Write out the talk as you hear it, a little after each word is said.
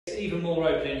even more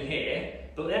open in here,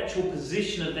 but the actual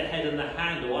position of the head and the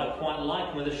handle I quite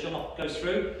like when the shaft goes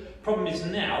through. Problem is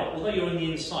now, although you're on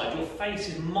the inside, your face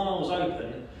is miles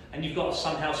open and you've got to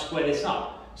somehow square this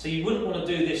up. So you wouldn't want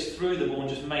to do this through the ball and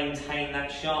just maintain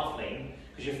that shaft lean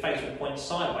because your face will point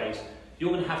sideways.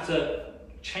 You're going to have to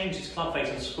change this club face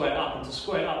and square it up. And to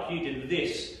square it up, you did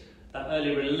this, that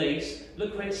early release.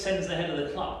 Look where it sends the head of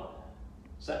the club.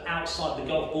 So outside the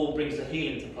golf ball brings the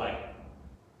heel into play.